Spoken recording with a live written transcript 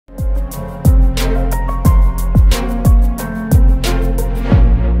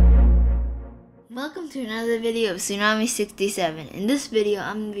to another video of Tsunami 67. In this video,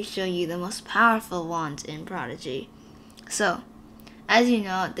 I'm going to be showing you the most powerful wands in Prodigy. So, as you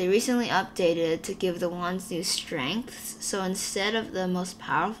know, they recently updated it to give the wands new strengths. So instead of the most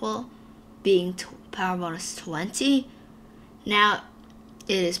powerful being power bonus 20, now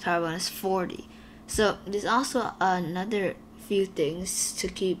it is power bonus 40. So there's also another few things to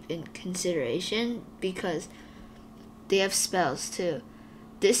keep in consideration because they have spells too.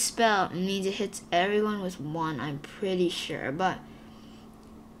 This spell means it hits everyone with 1, I'm pretty sure, but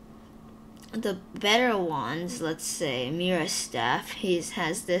the better wands, let's say Mira's staff,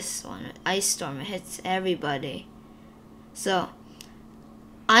 has this one, Ice Storm, it hits everybody. So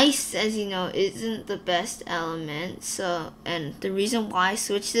ice, as you know, isn't the best element, so, and the reason why I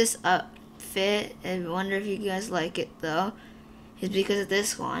switched this up fit, and I wonder if you guys like it though, is because of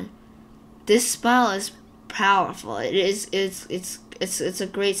this one. This spell is powerful. It's a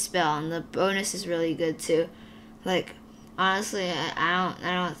great spell, and the bonus is really good too. Like, honestly, I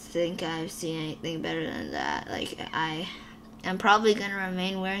don't think I've seen anything better than that. Like, I'm probably gonna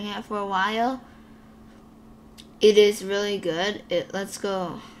remain wearing it for a while. It is really good. Let's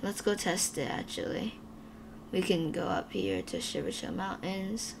go test it. Actually, we can go up here to Shiverchill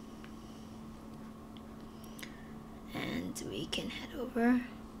Mountains, and we can head over.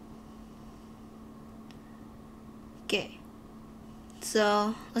 Okay.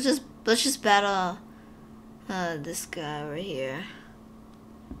 So let's just battle this guy over here.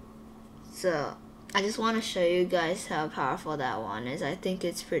 So I just want to show you guys how powerful that one is. I think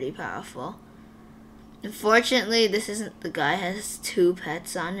it's pretty powerful. Unfortunately, this isn't the guy has 2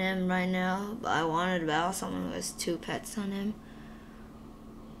 pets on him right now, but I wanted to battle someone who has 2 pets on him.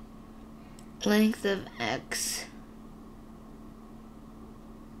 Length of X.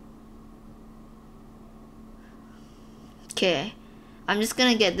 Okay, I'm just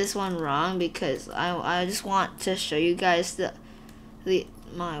gonna get this one wrong because I just want to show you guys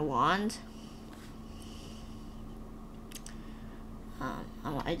my wand.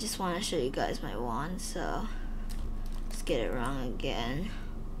 I just want to show you guys my wand, so let's get it wrong again.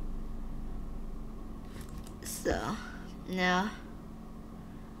 So now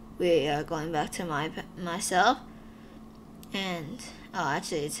we are going back to myself, and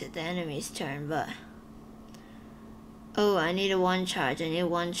actually it's the enemy's turn, but. Oh, I need a 1 charge. I need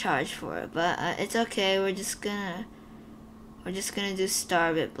 1 charge for it, but it's okay. We're just gonna do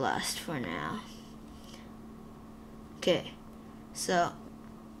Starbit Blast for now. Okay, so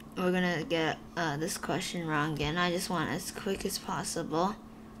we're gonna get this question wrong again. I just want as quick as possible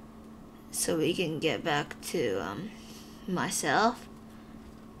so we can get back to myself.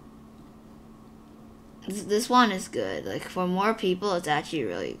 This one is good. Like, for more people, it's actually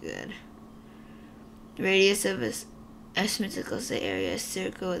really good. Radius of a Asymmetrical area,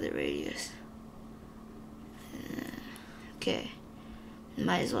 circle with a radius. Okay,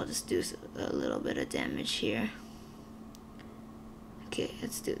 might as well just do a little bit of damage here. Okay,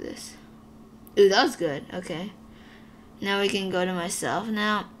 let's do this. Ooh, that was good. Okay, now we can go to myself.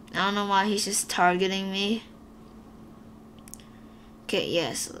 Now I don't know why he's just targeting me. Okay,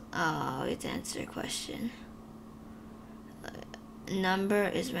 yes. Oh, we have to answer a question. Number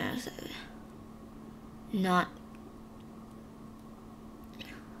is random 7. Not.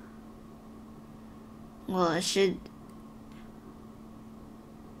 Well, it should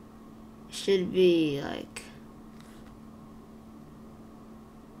be like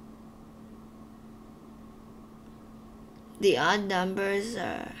the odd numbers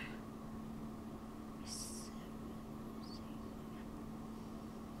are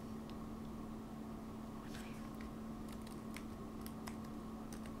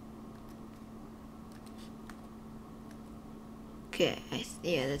okay.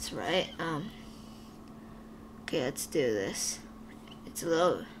 Yeah, that's right. Okay, let's do this. It's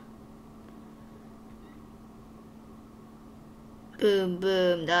low. Boom,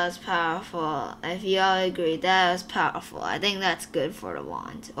 boom. That was powerful. If y'all agree, that was powerful. I think that's good for the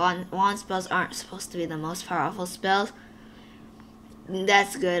wand. Wand spells aren't supposed to be the most powerful spells.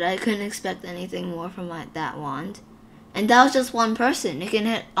 That's good. I couldn't expect anything more from that wand. And that was just 1 person. It can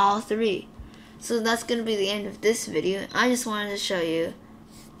hit all 3. So that's going to be the end of this video. I just wanted to show you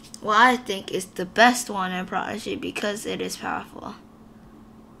what I think is the best one in Prodigy because it is powerful.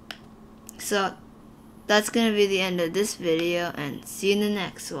 So that's going to be the end of this video, and see you in the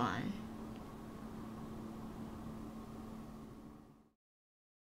next one.